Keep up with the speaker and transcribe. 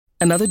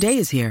Another day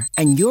is here,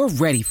 and you're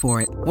ready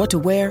for it. What to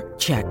wear?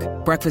 Check.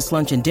 Breakfast,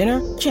 lunch, and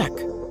dinner? Check.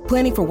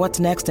 Planning for what's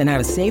next and how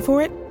to save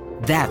for it?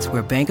 That's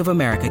where Bank of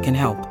America can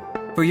help.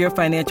 For your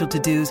financial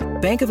to-dos,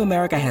 Bank of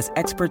America has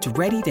experts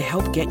ready to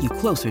help get you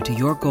closer to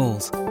your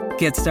goals.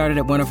 Get started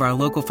at one of our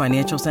local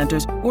financial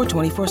centers or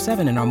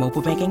 24/7 in our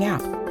mobile banking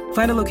app.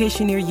 Find a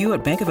location near you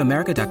at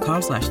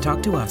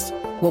bankofamerica.com/talktous.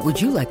 What would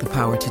you like the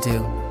power to do?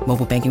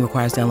 Mobile banking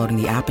requires downloading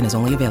the app and is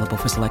only available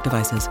for select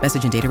devices.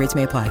 Message and data rates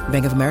may apply.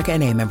 Bank of America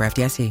N.A., member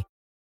FDIC.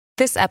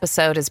 This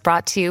episode is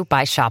brought to you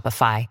by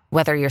Shopify.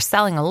 Whether you're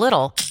selling a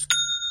little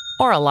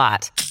or a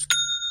lot,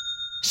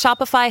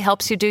 Shopify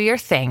helps you do your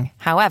thing,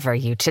 however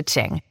you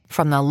cha-ching.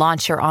 From the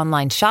launch your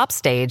online shop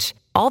stage,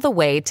 all the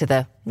way to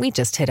the we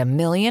just hit 1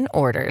 million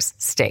orders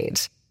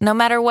stage. No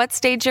matter what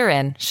stage you're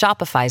in,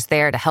 Shopify's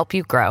there to help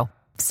you grow.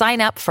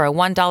 Sign up for a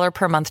 $1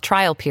 per month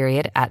trial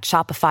period at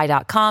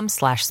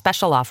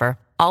shopify.com/special offer,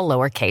 all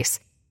lowercase.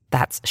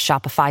 That's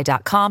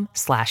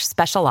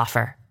shopify.com/special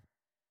offer.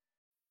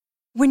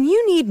 When you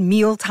need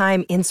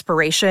mealtime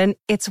inspiration,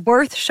 it's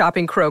worth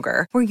shopping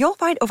Kroger, where you'll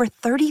find over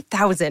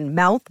 30,000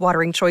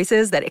 mouth-watering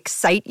choices that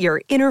excite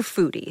your inner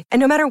foodie. And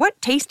no matter what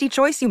tasty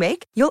choice you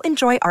make, you'll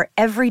enjoy our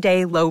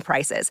everyday low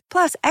prices,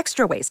 plus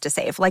extra ways to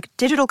save, like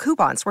digital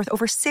coupons worth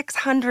over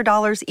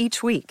 $600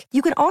 each week.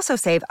 You can also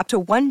save up to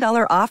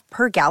 $1 off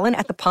per gallon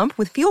at the pump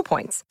with fuel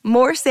points.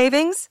 More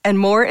savings and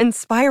more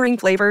inspiring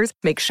flavors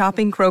make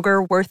shopping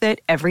Kroger worth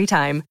it every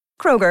time.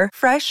 Kroger,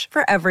 fresh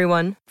for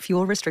everyone.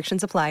 Fuel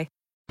restrictions apply.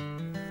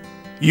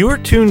 You are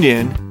tuned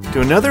in to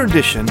another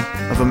edition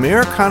of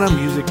Americana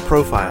Music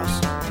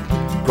Profiles,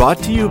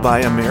 brought to you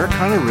by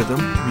Americana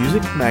Rhythm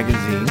Music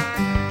Magazine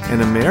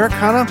and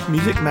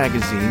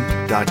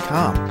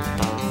AmericanaMusicMagazine.com.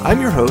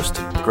 I'm your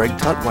host, Greg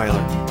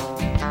Tutwiler.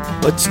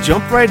 Let's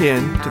jump right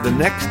in to the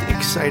next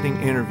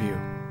exciting interview.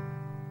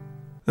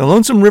 The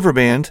Lonesome River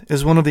Band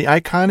is one of the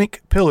iconic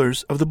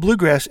pillars of the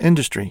bluegrass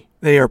industry.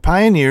 They are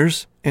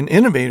pioneers and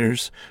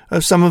innovators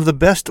of some of the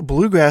best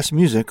bluegrass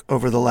music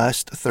over the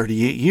last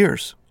 38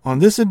 years. On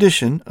this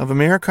edition of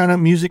Americana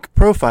Music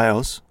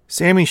Profiles,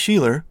 Sammy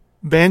Shelor,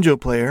 banjo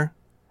player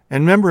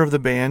and member of the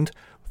band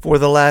for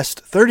the last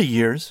 30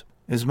 years,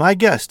 is my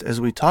guest as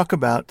we talk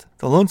about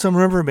the Lonesome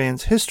River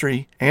Band's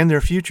history and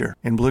their future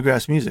in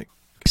bluegrass music.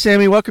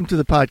 Sammy, welcome to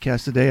the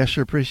podcast today. I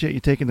sure appreciate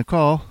you taking the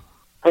call.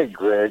 Hey,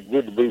 Greg.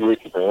 Good to be with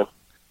you, man.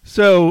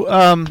 So,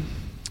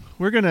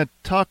 we're going to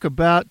talk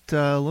about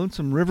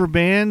Lonesome River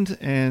Band,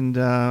 and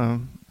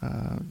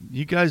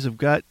you guys have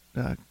got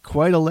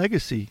quite a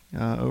legacy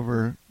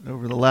over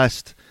the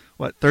last,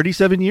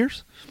 37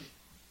 years?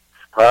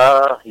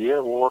 Yeah,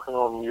 we're working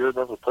on year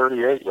number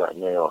 38 right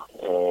now,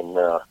 and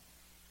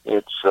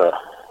it's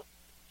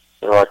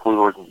like we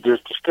were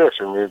just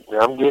discussing.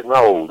 I'm getting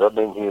old. I've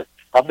been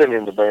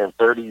in the band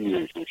 30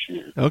 years this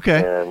year. Okay,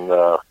 and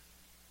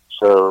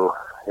so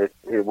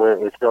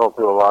it's gone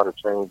through a lot of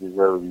changes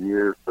over the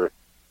years, but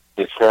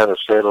it's kind of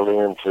settled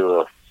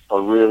into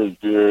a really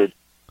good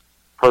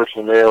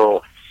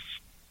personnel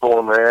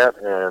format,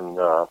 and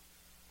I've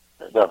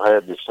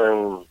had the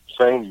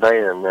same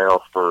band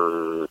now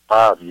for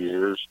 5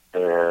 years,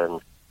 and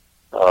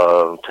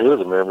 2 of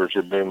the members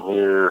have been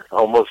here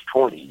almost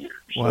 20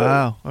 years.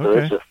 Wow!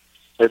 Okay, so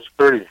it's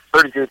pretty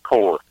good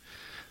core.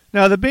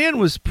 Now the band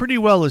was pretty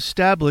well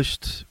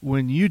established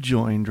when you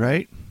joined,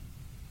 right?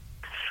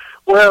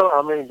 Well,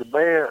 I mean, the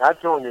band, I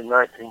joined in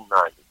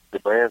 1990. The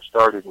band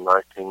started in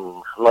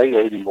late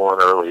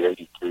 81, early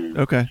 82.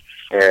 Okay.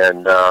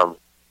 And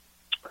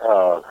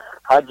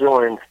I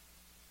joined,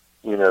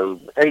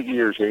 8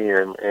 years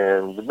in,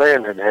 and the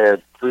band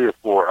had 3 or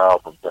 4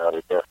 albums out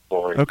at that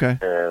point. Okay.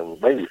 And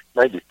maybe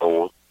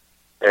 4.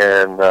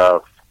 And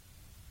but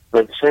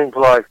it seems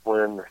like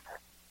when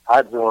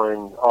I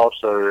joined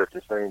also at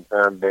the same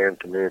time, Dan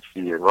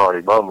Kaminsky and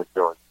Ronnie Bowman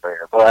joined the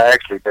band. Well,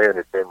 actually, Dan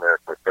had been there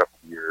for a couple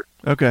of years.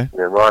 Okay. And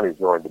then Ronnie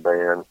joined the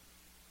band.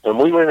 And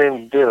we went in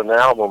and did an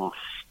album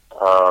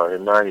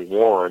in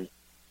 91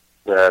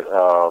 that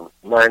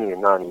 90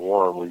 and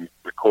 91, we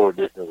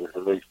recorded it and it was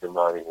released in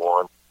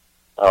 91.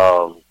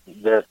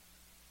 That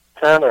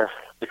kind of,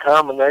 the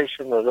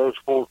combination of those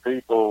 4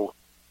 people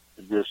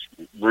just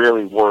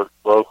really worked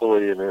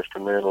vocally and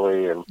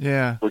instrumentally. And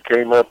yeah, we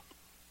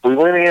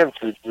went in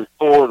to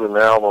record an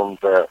album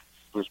that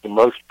was the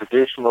most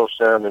traditional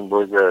sounding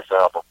bluegrass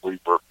album we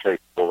were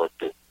capable of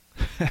doing.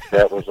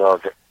 That was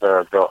our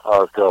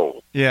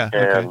goal. Yeah.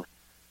 And okay.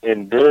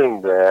 In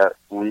doing that,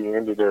 we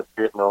ended up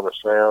getting on a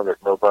sound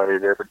that nobody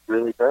had ever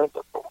really done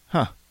before.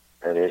 Huh.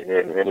 And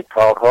it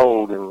caught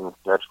hold, and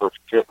that's what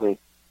kept me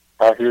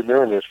out here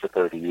doing this for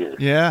 30 years.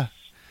 Yeah.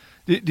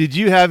 Did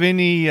you have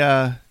any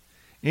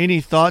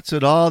thoughts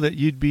at all that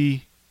you'd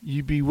be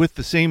with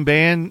the same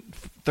band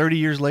 30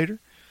 years later?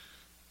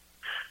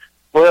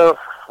 Well,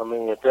 I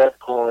mean, at that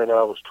point,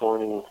 I was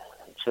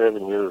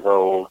 27 years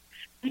old.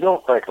 You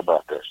don't think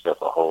about that stuff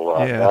a whole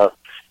lot. Yeah.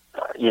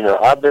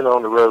 I've been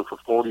on the road for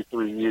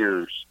 43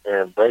 years,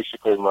 and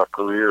basically my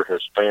career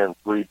has spanned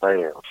 3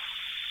 bands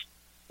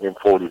in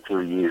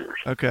 43 years.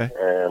 Okay.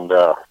 And,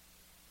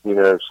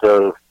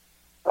 so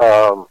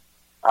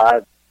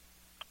I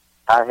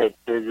I had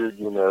figured,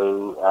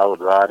 I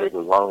would ride it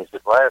as long as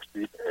it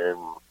lasted, and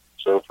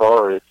so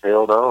far it's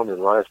held on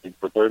and lasted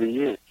for 30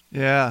 years.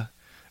 Yeah.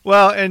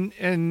 Well,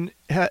 and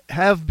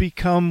have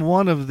become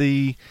one of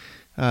the,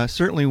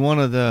 certainly one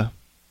of the,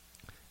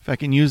 if I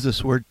can use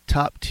this word,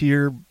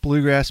 top-tier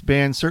bluegrass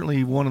bands,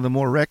 certainly one of the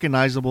more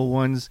recognizable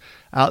ones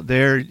out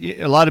there.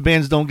 A lot of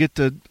bands don't get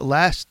to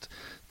last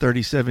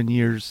 37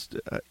 years.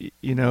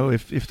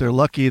 If they're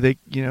lucky, they,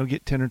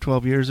 get 10 or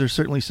 12 years. There's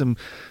certainly some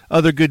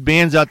other good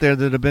bands out there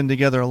that have been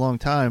together a long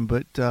time.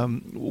 But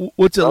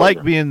what's it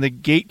like being the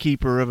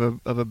gatekeeper of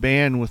a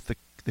band with the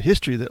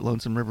history that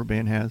Lonesome River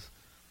Band has?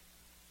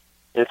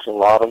 It's a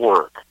lot of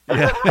work.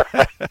 Yeah.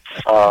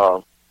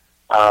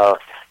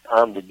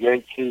 I'm the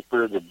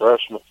gatekeeper, the bus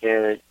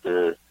mechanic,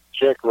 the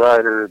check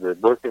writer, the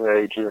booking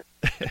agent,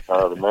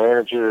 the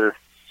manager.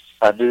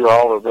 I do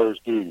all of those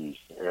duties,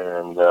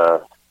 and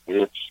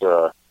it's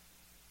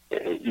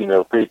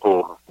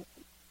people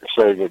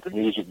say that the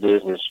music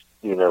business,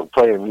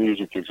 playing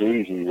music is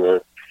easy.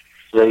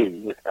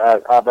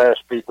 I've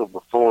asked people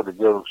before to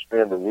go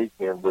spend a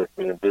weekend with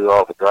me and do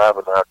all the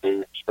driving I do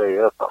and stay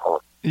up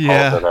all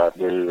that I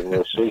do, and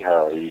we'll see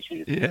how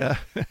easy it is. Yeah.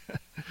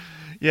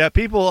 Yeah,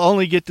 people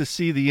only get to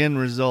see the end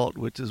result,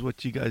 which is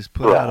what you guys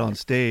put out on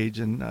stage.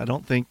 And I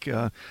don't think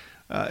in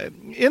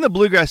the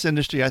bluegrass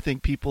industry, I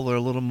think people are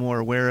a little more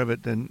aware of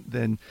it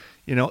than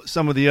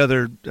some of the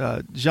other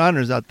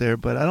genres out there.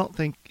 But I don't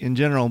think in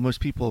general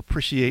most people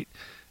appreciate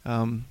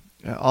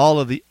all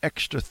of the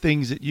extra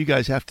things that you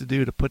guys have to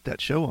do to put that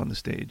show on the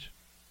stage.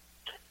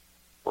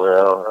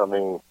 Well, I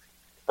mean,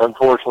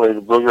 unfortunately,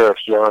 the bluegrass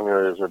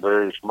genre is a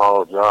very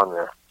small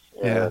genre,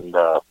 and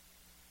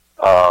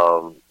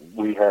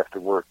we have to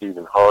work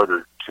even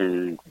harder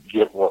to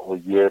get what we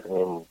get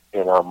in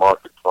our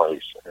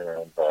marketplace.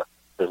 And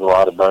there's a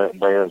lot of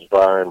bands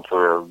vying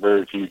for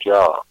very few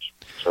jobs,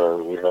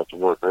 so we have to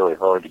work really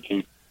hard to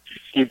keep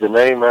the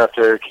name out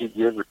there, keep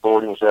good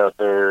recordings out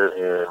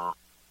there, and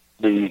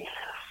be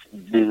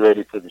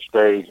ready for the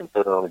stage and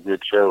put on a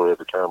good show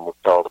every time we're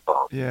called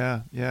upon.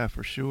 Yeah,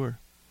 for sure.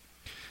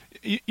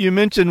 You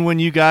mentioned when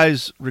you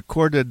guys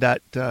recorded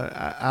that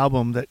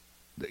album that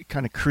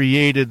kind of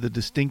created the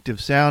distinctive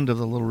sound of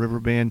the Little River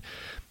Band,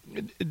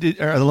 or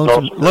the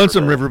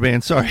Lonesome River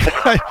Band. Sorry,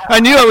 I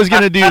knew I was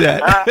going to do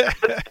that.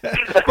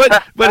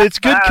 but it's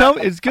good.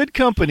 It's good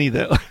company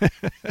though.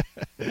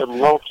 The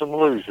Lonesome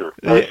Loser.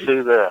 Let's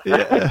do that.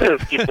 Yeah.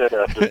 Let's get that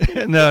out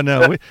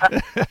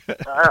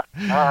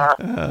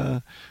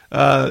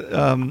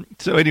there.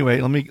 So anyway,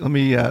 let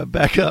me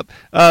back up.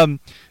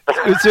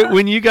 So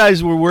when you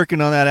guys were working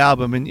on that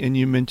album, and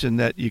you mentioned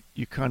that you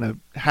kind of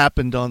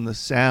happened on the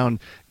sound,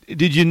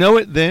 did you know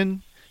it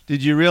then?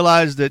 Did you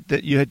realize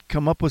that you had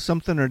come up with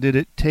something, or did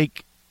it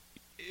take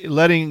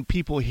letting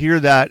people hear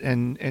that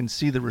and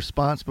see the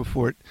response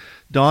before it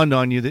dawned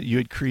on you that you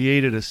had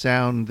created a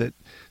sound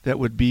that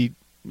would be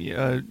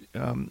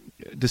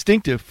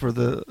distinctive for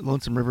the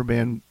Lonesome River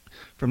Band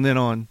from then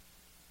on?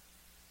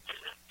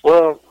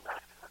 Well,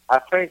 I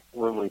think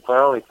when we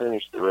finally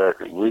finished the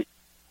record, we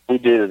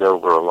did it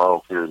over a long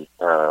period of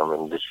time,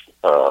 and just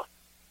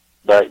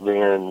back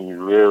then you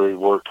really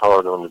worked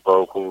hard on the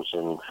vocals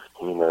and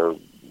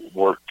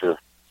worked to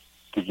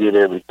get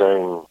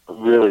everything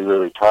really,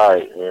 really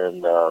tight,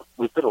 and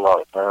we put a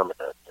lot of time in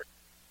that.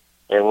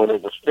 And when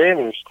it was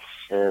finished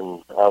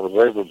and I was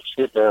able to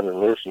sit down and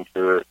listen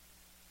to it,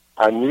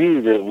 I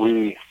knew that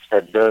we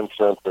had done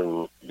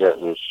something that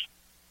was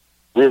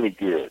really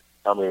good.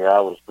 I mean,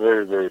 I was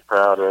very, very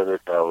proud of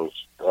it. I was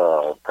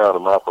proud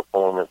of my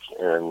performance,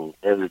 and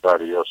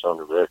everybody else on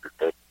the record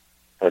that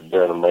had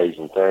done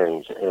amazing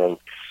things.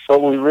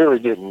 But we really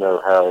didn't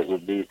know how it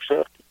would be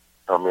accepted.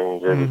 I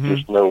mean, there was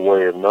just no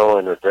way of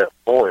knowing at that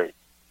point,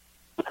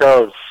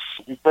 because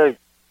you think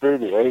through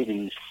the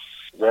 80s,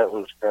 that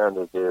was kind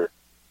of the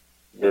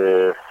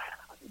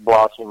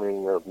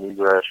blossoming of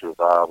Newgrass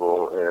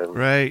Revival and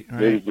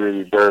Nitty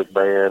Gritty Dirt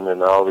Band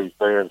and all these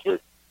bands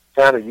that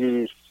kind of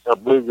used a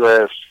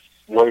bluegrass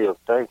way of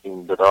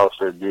thinking, but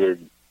also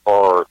did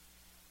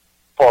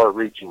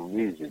far-reaching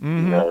music,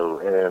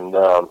 and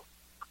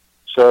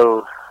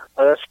so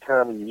us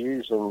kind of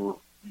using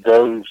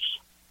those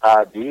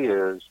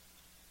ideas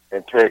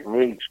and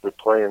techniques but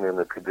playing in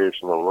the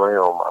traditional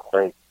realm, I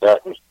think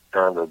that was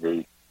kind of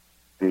the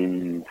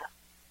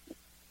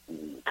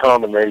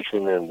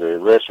combination and the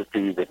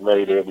recipe that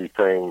made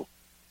everything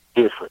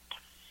different.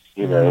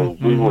 We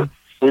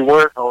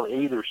weren't on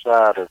either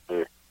side of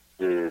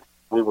we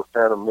were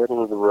kind of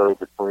middle of the road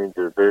between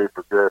the very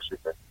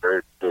progressive and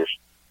very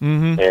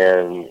traditional.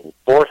 And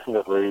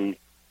fortunately,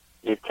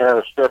 it kind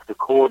of struck the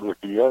chord with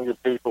the younger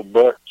people,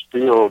 but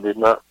still did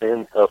not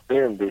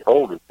offend the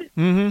older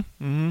people. And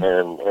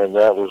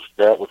that was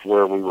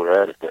where we were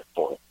at that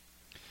point.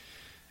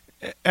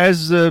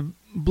 As the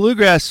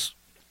bluegrass,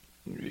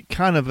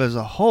 kind of as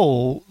a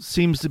whole,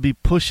 seems to be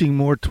pushing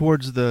more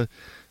towards the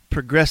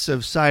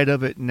progressive side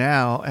of it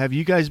now, have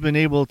you guys been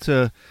able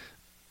to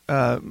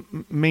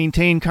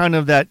maintain kind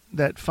of that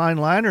fine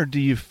line, or do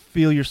you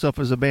feel yourself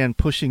as a band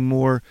pushing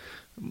more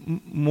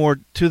more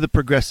to the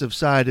progressive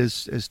side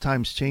as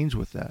times change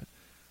with that?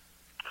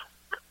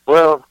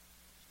 Well,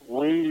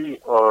 we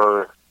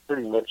are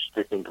pretty much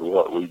sticking to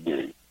what we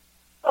do.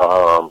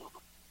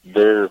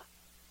 There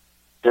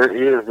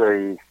is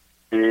a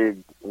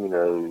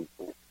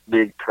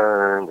big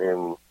turn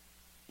in,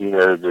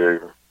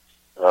 the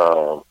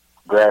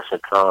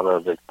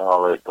Grassicana, they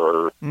call it,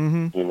 or,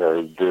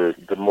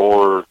 the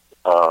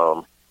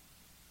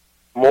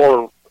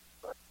more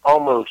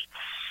almost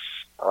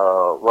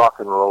rock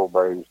and roll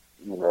based,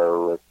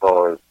 as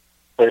far as,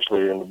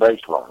 especially in the bass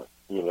line,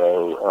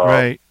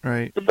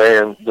 Right. The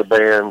bands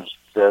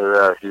that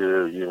are out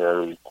here,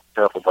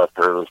 Temple by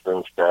Pearly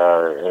Spring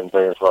Sky and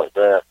bands like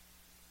that,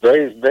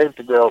 they've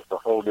developed a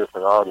whole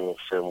different audience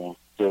than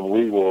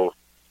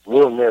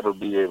we'll never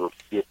be able to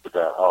get to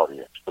that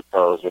audience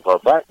because of our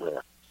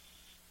background.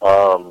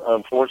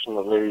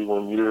 Unfortunately,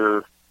 when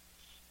you're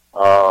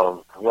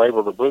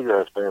labeled a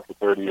bluegrass band for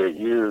 38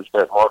 years,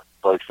 that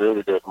marketplace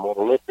really doesn't want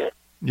to look at it.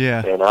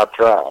 Yeah. And I've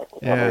tried.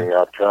 Yeah.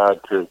 I've tried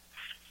to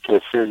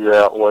figure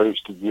out ways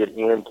to get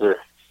into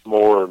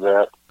more of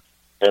that.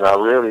 And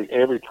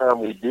every time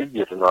we do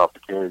get an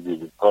opportunity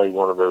to play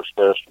one of those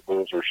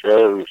festivals or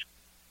shows,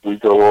 we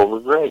go over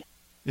great.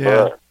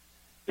 Yeah.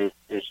 But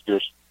it's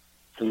just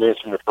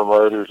convincing the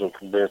promoters and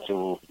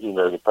convincing,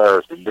 the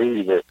powers that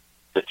be that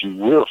you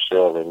will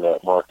sell in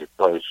that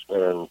marketplace.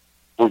 And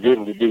we're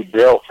getting to do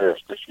Dell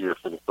Fest this year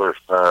for the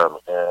first time,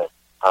 and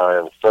I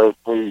am so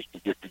pleased to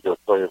get to go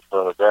play in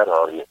front of that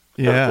audience.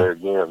 Yeah. There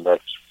again,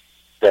 that's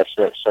that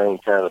same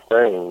kind of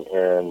thing,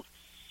 and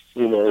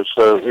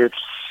so it's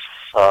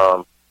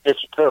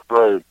a tough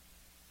road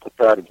to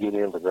try to get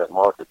into that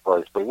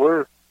marketplace. But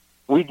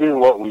we do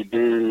what we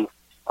do.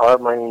 Our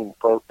main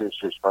focus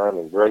is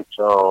finding great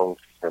songs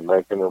and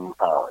making them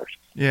ours.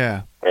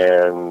 Yeah.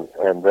 And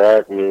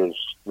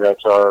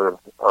that's our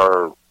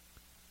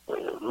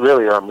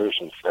really our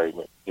mission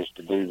statement is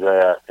to do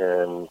that,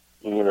 and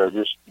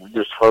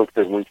just hope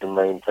that we can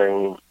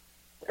maintain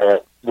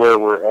at where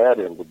we're at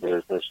in the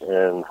business,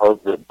 and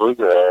hope that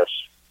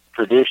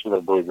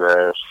traditional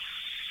bluegrass,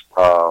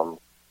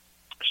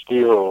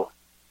 still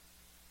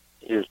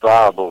is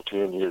viable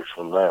 10 years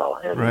from now.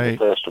 And right.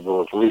 The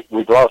festivals,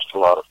 we've lost a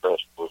lot of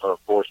festivals,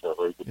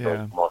 unfortunately,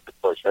 because the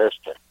marketplace has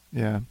changed.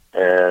 Yeah.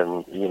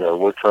 And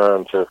we're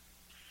trying to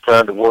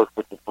work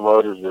with the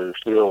promoters that are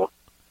still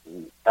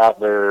out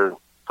there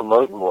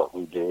promoting what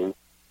we do,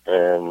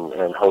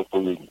 and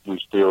hopefully we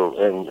still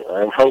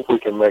and hope we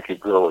can make it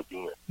grow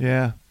again.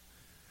 Yeah.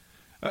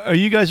 Are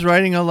you guys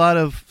writing a lot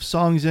of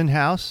songs in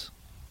house?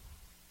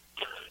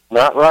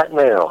 Not right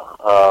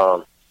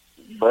now.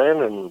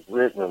 Brandon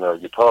Rittman, our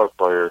guitar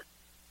player,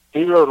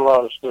 he wrote a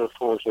lot of stuff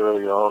for us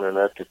early on, and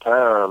at the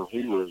time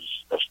he was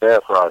a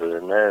staff writer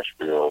in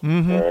Nashville,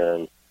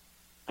 and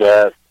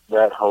that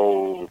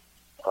whole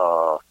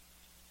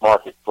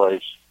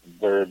marketplace,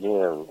 there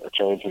again, a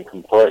change in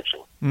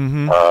complexion.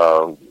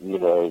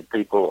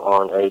 People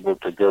aren't able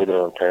to go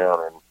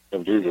downtown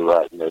and do the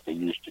writing that they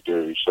used to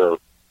do. So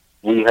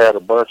we had a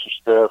bunch of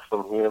stuff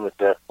from him at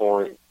that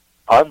point.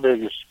 Our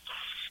biggest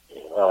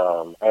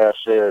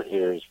asset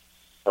is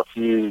a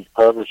few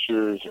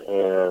publishers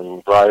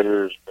and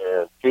writers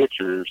and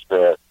pitchers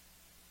that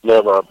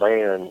love our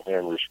band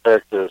and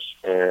respect us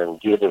and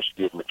give us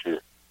good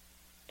material.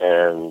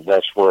 And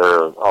that's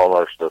where all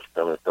our stuff's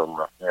coming from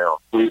right now.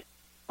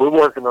 We're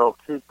working on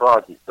 2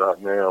 projects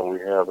right now. We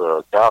have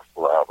a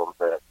gospel album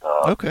that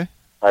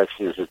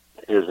actually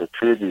is a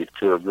tribute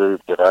to a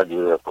group that I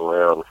grew up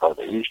around called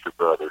the Easter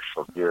Brothers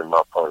from here in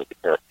my part of the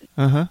country.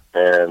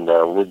 And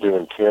we're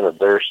doing 10 of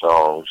their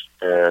songs,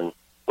 and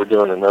we're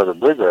doing another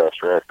bluegrass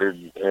record.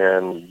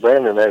 And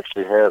Brandon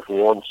actually has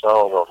one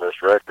song on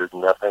this record,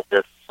 and I think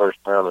that's the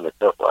first time in a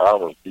couple of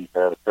albums he's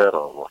had a cut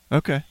on one.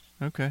 Okay.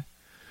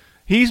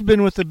 He's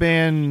been with the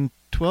band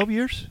 12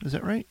 years, is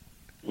that right?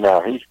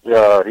 No, he's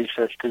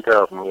since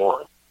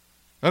 2001.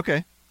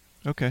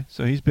 Okay,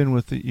 so he's been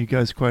with you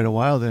guys quite a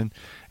while then,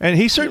 and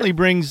he certainly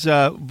brings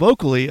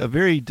vocally a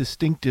very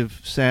distinctive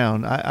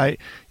sound.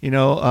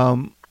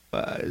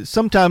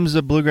 Sometimes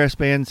a bluegrass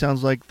band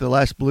sounds like the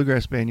last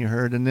bluegrass band you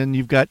heard, and then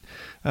you've got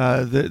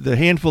the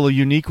handful of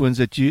unique ones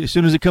that as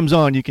soon as it comes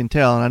on, you can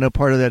tell. And I know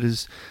part of that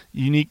is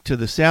unique to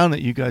the sound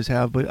that you guys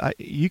have, but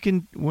you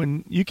can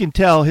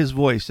tell his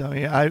voice. I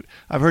mean,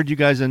 I've heard you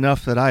guys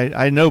enough that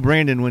I know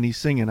Brandon when he's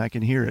singing. I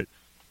can hear it.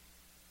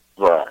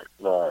 Right,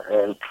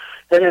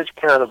 and it's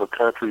kind of a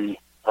country,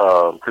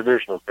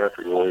 traditional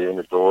country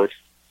oriented voice.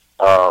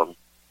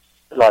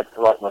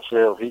 Like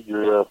myself, he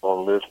grew up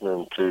on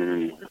listening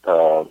to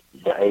the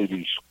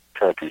 80s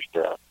country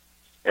stuff.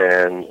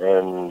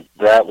 And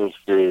that was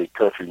the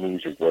country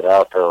music that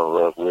I fell in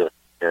love with.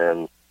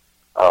 And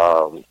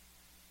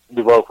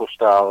the vocal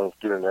stylings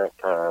during that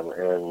time.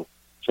 And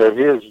so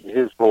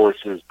his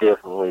voice is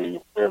definitely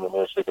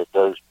reminiscent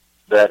of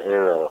that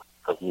era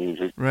of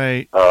music.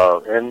 Right.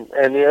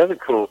 And the other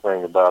cool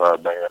thing about our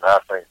band, I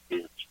think,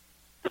 is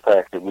the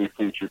fact that we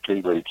feature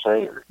 2 lead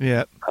singers.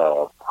 Yeah.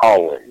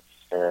 Always.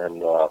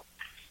 And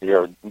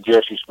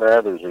Jesse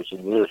Smathers is the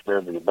newest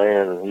member of the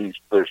band, and he's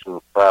pushing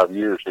 5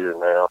 years here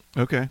now.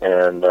 Okay.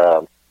 And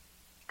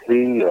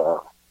he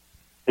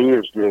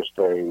is just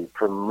a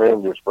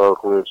tremendous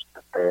vocalist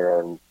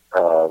and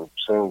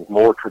sings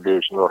more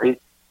traditional. He's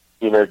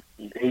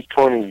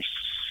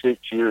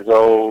 26 years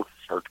old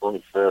or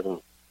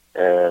 27,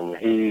 and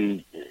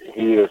he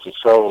is the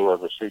soul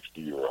of a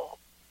 60-year-old.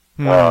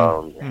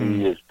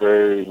 He is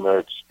very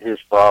much, his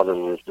father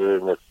was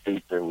very much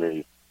deep in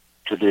the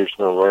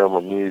traditional realm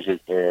of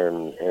music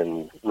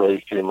and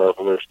raised him up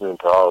listening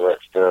to all that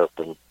stuff,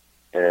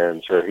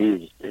 and so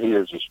he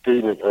is a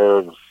student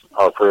of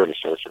our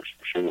predecessors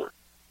for sure.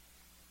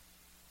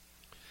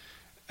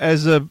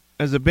 As a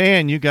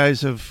band, you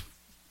guys have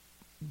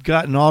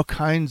gotten all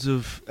kinds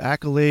of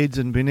accolades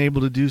and been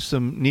able to do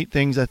some neat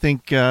things. I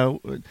think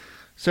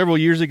several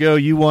years ago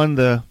you won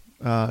the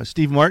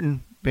Steve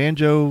Martin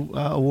Banjo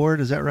Award.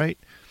 Is that right?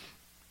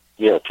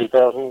 Yeah,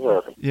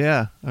 2011.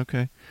 Yeah.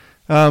 Okay.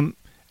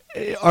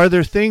 Are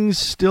there things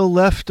still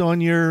left on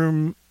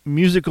your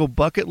musical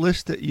bucket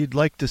list that you'd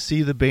like to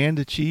see the band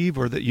achieve,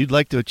 or that you'd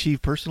like to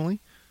achieve personally?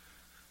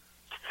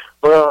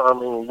 Well, I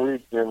mean,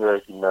 we've been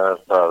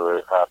recognized by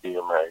the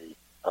IBMA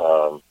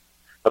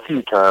a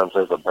few times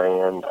as a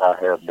band. I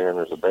have been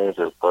as a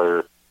banjo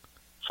player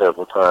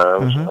several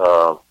times.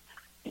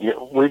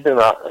 We've been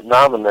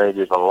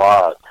nominated a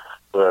lot,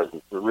 but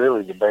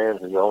really the band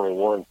has only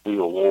won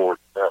 2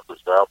 awards. That was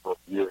the album of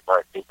the year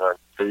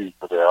 1992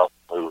 for the album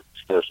we were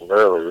discussing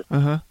earlier,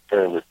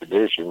 Turn the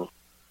Tradition.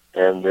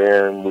 And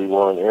then we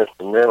won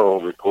Instrumental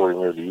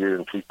Recording of the Year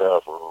in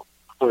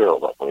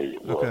 2012, I believe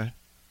it was. Okay.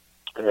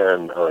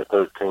 And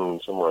 13,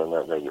 somewhere in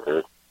that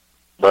neighborhood.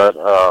 But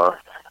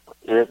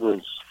it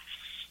was,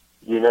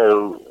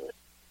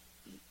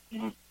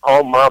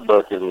 on my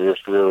bucket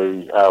list,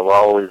 really, I've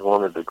always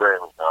wanted the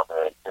Grammy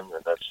nomination,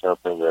 and that's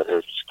something that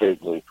has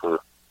escaped me for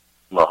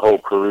my whole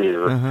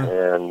career.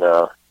 And,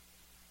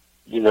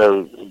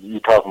 you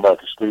talking about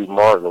the Steve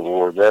Martin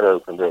Award, that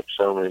opened up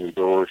so many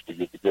doors to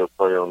get to go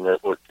play on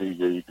network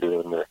TV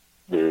doing the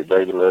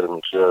David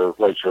Letterman show,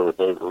 Late Show with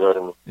David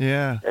Letterman.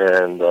 Yeah.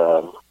 And,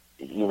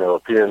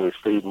 appearing with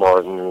Steve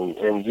Martin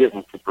and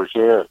getting to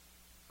present,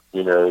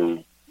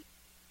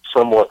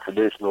 somewhat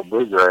traditional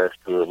bluegrass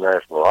to a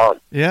national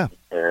audience. Yeah.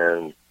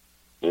 And,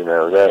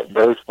 that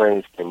those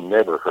things can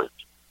never hurt.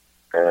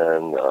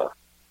 And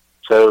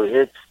so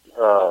it's,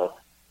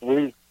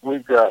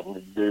 we've gotten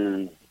to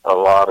do a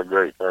lot of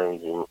great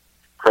things and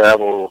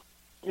travel,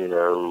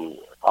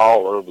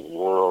 all over the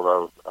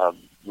world.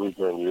 We've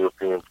done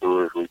European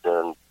tours, we've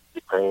done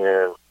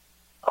Japan.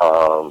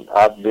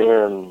 I've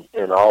been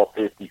in all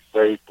 50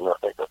 states, and I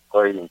think I've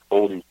played in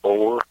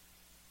 44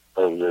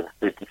 of the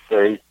 50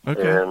 states.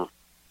 Okay. And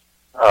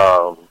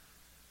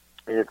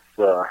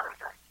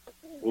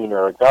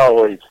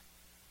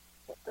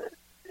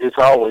it's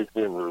always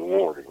been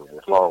rewarding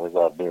as long as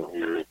I've been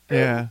here.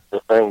 Yeah. The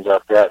things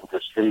I've gotten to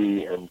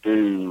see and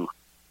do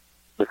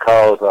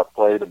because I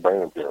played a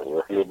banjo.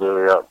 I feel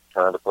very out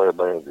trying to play a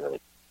banjo.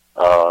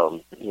 I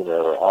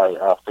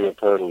feel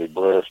totally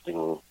blessed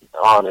and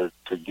honored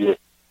to get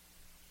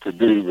to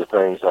do the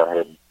things I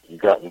have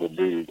gotten to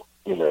do,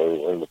 in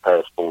the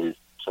past 40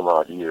 some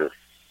odd years.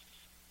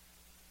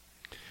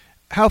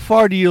 How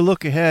far do you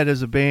look ahead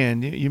as a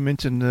band? You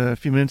mentioned a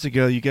few minutes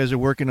ago you guys are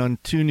working on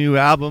 2 new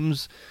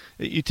albums.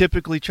 You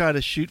typically try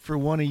to shoot for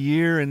 1 a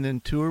year and then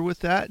tour with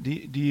that. Do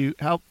you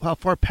how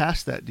far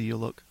past that do you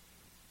look?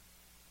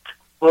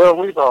 Well,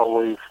 we've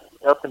always,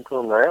 up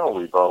until now,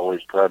 we've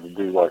always tried to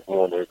do like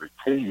 1 every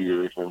 2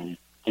 years and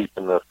keep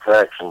enough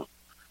traction,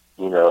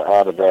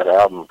 out of that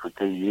album for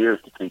 2 years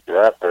to keep it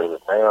out there.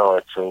 But now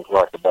it seems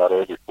like about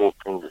every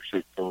 14 or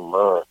 16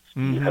 months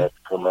you have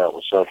to come out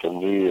with something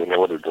new in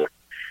order to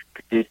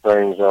keep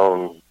things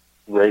on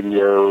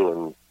radio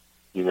and,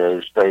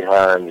 stay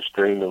high in the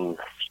streaming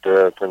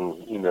stuff,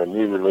 and,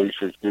 new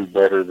releases do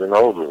better than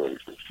old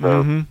releases.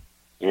 So,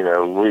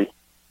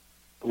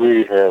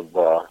 we have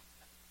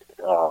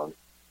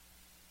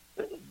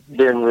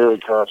been really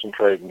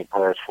concentrating the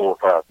past 4 or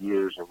 5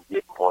 years and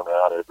getting one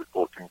out every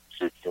 14 to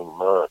 16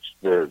 months.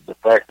 The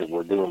fact that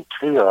we're doing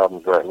 2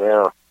 albums right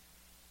now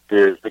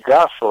is the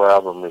gospel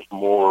album is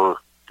more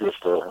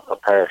just a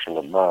passion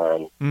of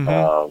mine,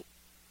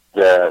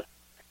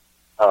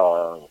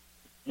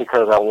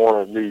 because I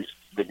wanted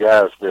the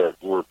guys that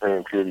were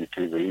paying tribute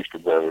to the Easter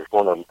Brothers.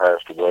 One of them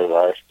passed away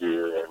last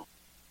year, and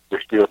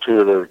there's still 2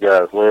 of those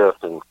guys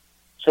left, and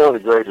some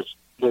of the greatest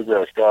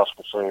bluegrass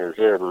gospel singers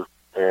ever.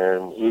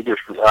 And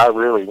I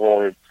really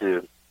wanted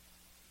to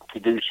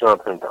do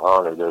something to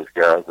honor those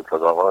guys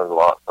because I learned a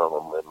lot from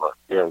them in my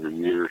younger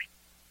years.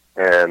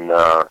 And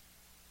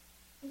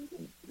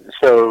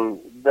so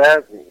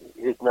that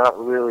is not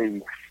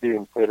really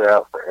being put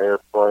out for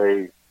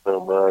airplay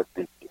so much.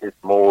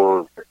 It's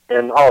more,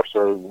 and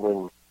also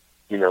when,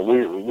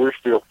 we're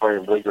still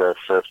playing bluegrass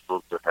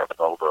festivals that have an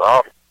older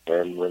audience.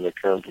 And when they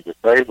come to the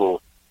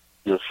table,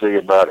 you'll see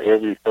about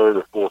every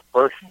 3rd or 4th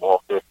person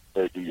walk up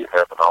and say, "Do you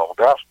have an all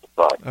gospel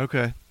site?"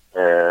 Okay.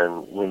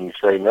 And when you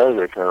say no,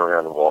 they turn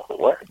around and walk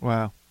away.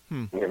 Wow.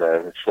 You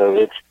know, so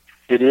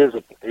it is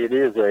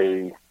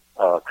a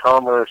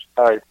commerce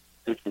type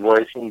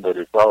situation, but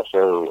it's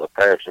also a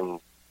passion.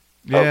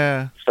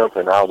 Yeah. Of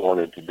something I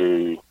wanted to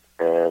do,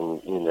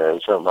 and you know,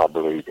 something I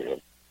believe in.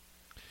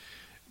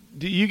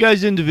 Do you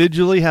guys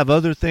individually have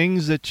other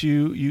things that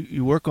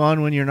you work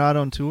on when you're not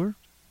on tour?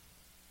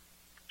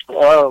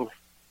 Some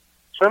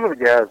of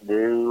the guys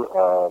do.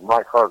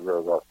 Mike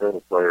Hargrove, our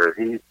fiddle player,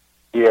 he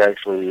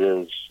actually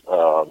is.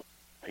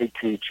 He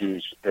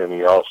teaches, and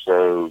he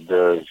also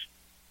does.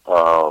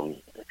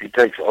 He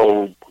takes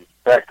old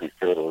factory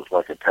fiddles,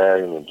 like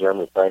Italian and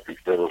German factory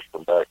fiddles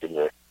from back in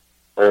the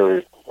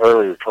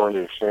earlier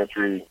 20th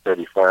century that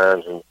he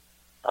finds, and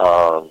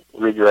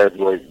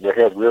regraduates. They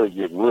have really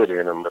good wood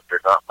in them, but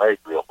they're not made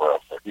real well.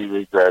 So he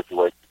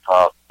regraduates the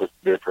top, puts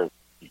different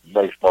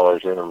bass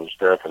bars in them and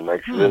stuff, and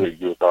makes really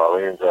good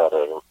violins out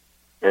of them.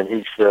 And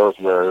he sells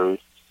those.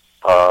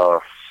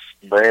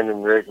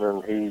 Brandon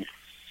Rickman, he's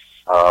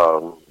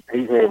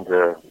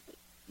into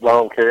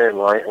lawn care and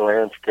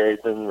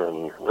landscaping,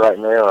 and right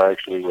now,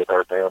 actually, with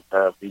our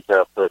downtime, he's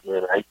out putting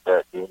in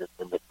HVAC units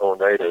in the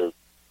tornado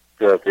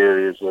struck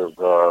areas of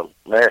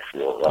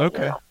Nashville right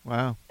now.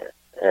 Wow.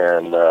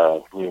 And,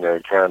 you know,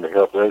 trying to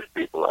help those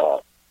people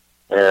out.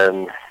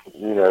 And,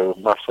 you know,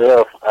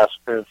 myself, I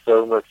spend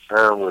so much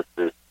time with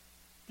the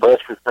bus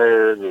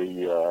repair,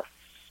 the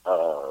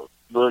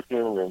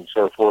booking, and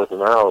so forth.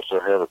 And I also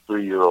have a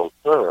 3-year-old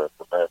son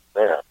from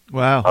that.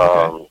 Wow.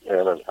 Okay.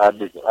 And I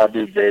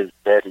do daddy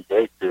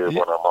daycare when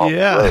I'm on the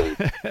road.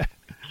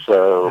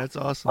 So that's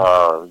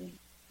awesome.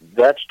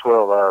 That's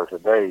 12 hours a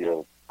day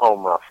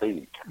on my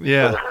feet.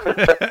 Yeah.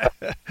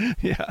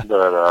 Yeah.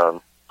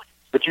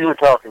 But you were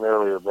asking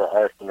earlier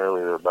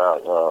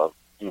about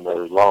you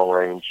know, long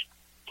range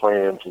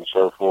plans and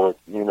so forth.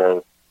 You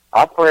know,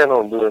 I plan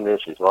on doing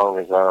this as long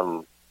as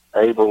I'm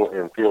able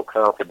and feel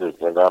confident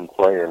that I'm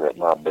playing at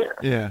my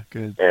best. Yeah,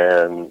 good.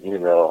 And, you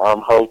know,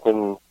 I'm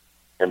hoping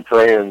and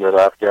praying that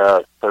I've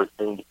got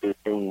 13 to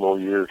 15 more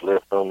years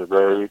left on the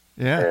road.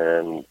 Yeah.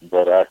 And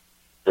that I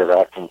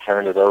can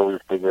turn it over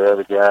to the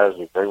other guys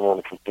if they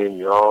want to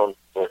continue on.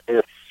 But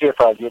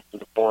if I get to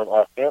the point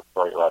I can't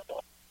play like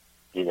that,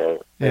 you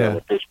know,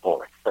 at this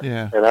point.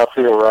 Yeah. And I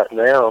feel right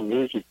now,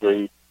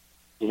 musically,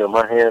 you know,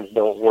 my hands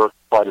don't work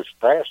quite as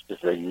fast as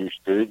they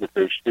used to, but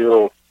they're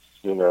still,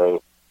 you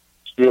know,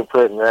 still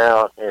putting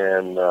out,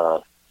 and,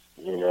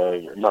 you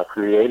know, my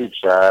creative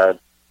side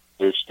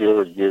is still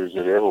as good as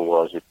it ever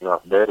was, if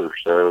not better.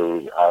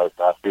 So I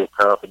feel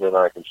confident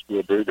I can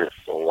still do this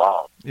for a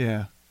while.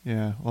 Yeah,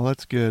 yeah. Well,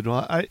 that's good.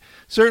 Well, I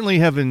certainly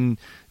have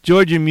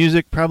enjoyed your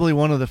music. Probably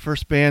one of the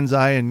first bands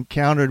I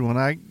encountered when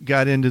I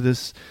got into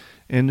this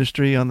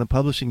industry on the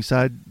publishing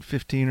side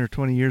 15 or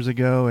 20 years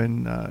ago,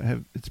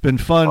 and it's been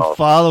fun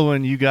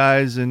following you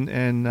guys,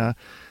 and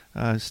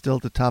still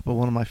at the top of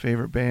one of my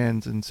favorite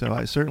bands. And so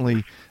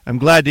I'm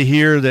glad to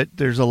hear that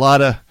there's a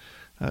lot of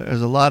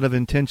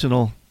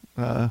intentional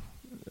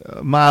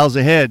miles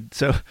ahead.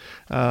 So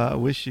I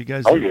wish you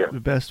guys the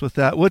best with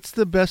that. What's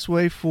the best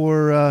way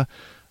for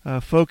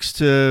folks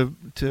to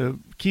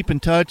keep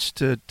in touch,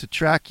 to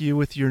track you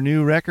with your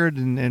new record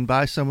and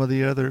buy some of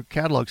the other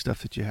catalog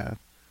stuff that you have?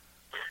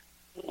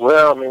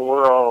 Well, I mean,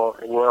 we're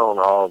on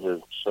all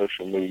the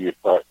social media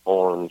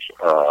platforms.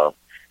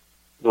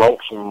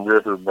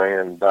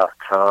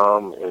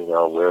 LonesomeRiverBand.com is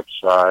our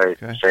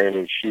website. Okay.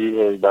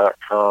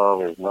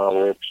 SammyShelor.com is my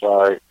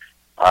website.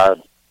 I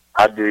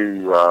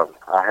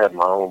have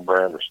my own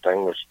brand of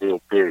stainless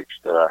steel picks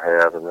that I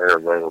have, and they're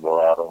available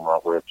out on my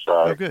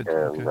website. Oh, good.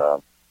 And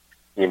okay.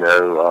 You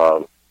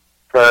know,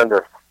 trying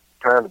to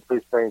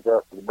push things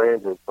out to the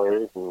banjo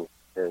players,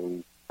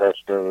 and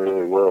that's done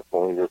really well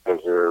for me because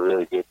they're a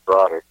really good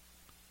product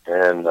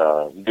and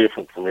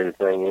different from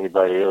anything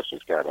anybody else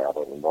has got out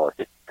on the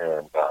market.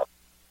 And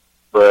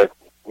but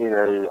you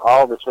know,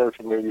 all the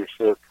social media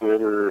stuff,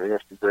 Twitter,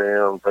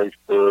 Instagram,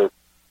 Facebook,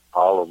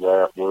 all of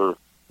that,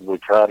 we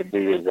try to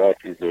be as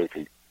active as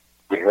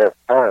we have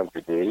time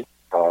to be.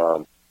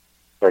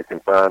 They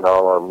can find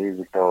all our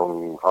music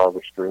on all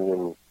the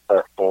streaming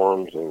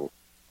platforms, and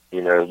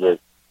you know that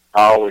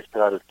I always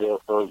try to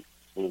tell folks,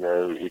 you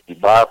know, if you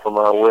buy from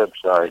our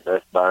website,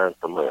 that's buying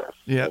from us.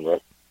 Yeah. And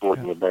that's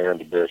supporting the band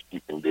the best you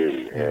can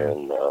do. Yeah.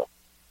 And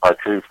our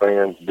true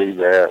fans do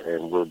that,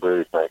 and we're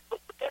very thankful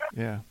for that.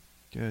 Yeah,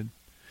 good.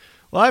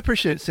 Well, I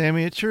appreciate it,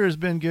 Sammy. It sure has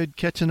been good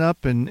catching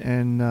up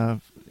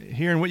and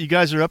hearing what you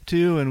guys are up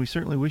to, and we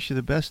certainly wish you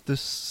the best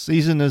this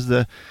season as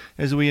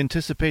we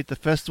anticipate the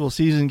festival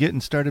season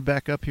getting started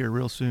back up here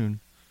real soon.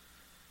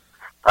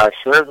 I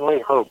certainly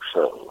hope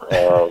so.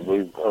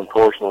 We've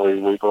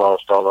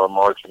lost all our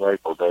March and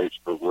April dates,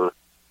 but we're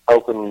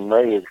hoping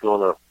May is going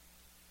to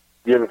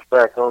get us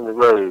back on the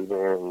road.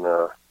 And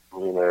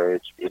you know,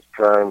 it's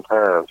trying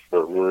times,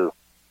 but we're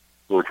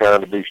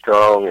trying to be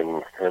strong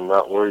and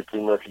not worry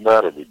too much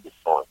about it at this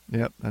point.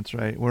 Yep, that's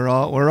right. We're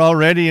all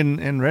ready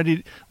and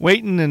ready,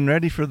 waiting and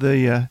ready for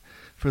the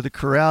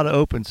corral to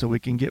open so we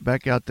can get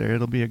back out there.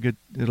 It'll be a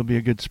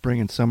good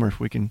spring and summer if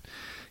we can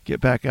get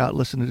back out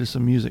listening to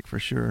some music for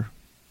sure.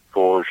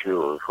 For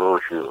sure.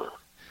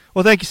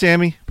 Well, thank you,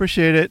 Sammy.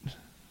 Appreciate it.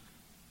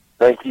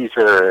 Thank you,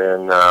 sir,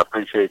 and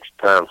appreciate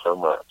your time so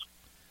much.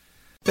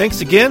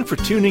 Thanks again for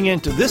tuning in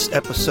to this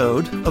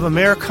episode of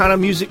Americana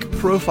Music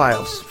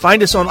Profiles.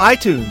 Find us on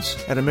iTunes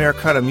at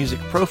Americana Music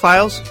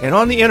Profiles and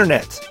on the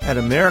internet at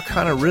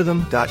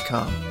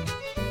AmericanaRhythm.com.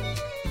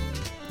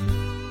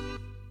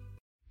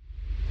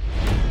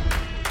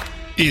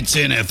 It's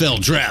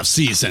NFL draft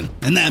season,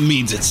 and that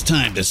means it's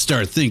time to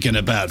start thinking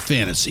about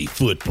fantasy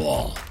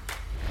football.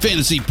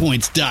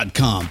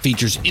 FantasyPoints.com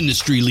features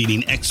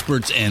industry-leading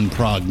experts and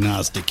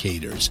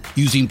prognosticators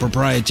using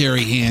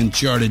proprietary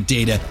hand-charted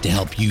data to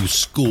help you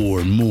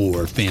score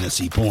more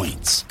fantasy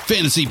points.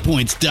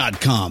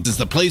 FantasyPoints.com is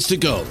the place to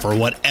go for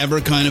whatever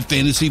kind of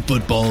fantasy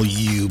football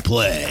you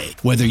play.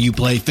 Whether you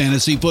play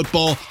fantasy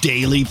football,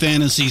 daily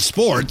fantasy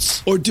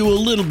sports, or do a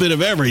little bit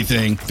of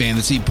everything,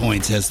 Fantasy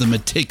Points has the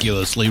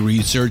meticulously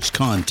researched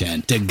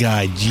content to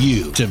guide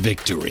you to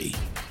victory.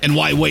 And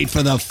why wait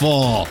for the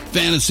fall?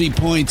 Fantasy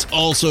Points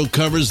also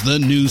covers the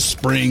new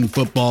spring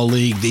football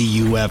league, the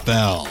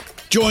UFL.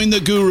 Join the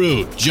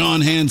guru,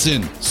 John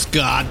Hansen,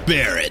 Scott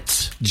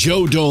Barrett,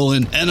 Joe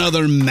Dolan, and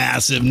other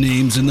massive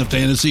names in the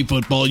fantasy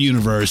football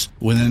universe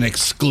with an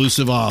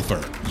exclusive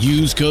offer.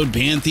 Use code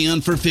Pantheon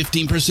for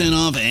 15%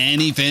 off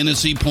any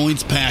Fantasy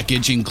Points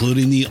package,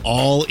 including the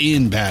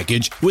all-in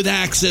package, with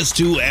access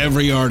to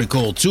every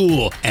article,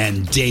 tool,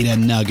 and data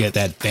nugget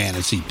that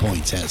Fantasy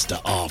Points has to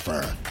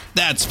offer.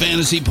 That's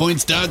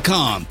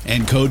FantasyPoints.com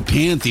and code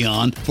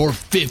Pantheon for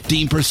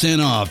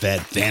 15% off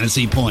at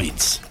Fantasy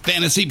Points.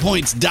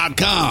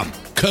 FantasyPoints.com,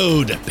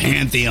 code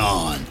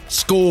Pantheon.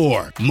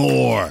 Score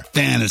more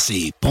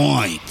fantasy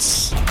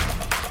points.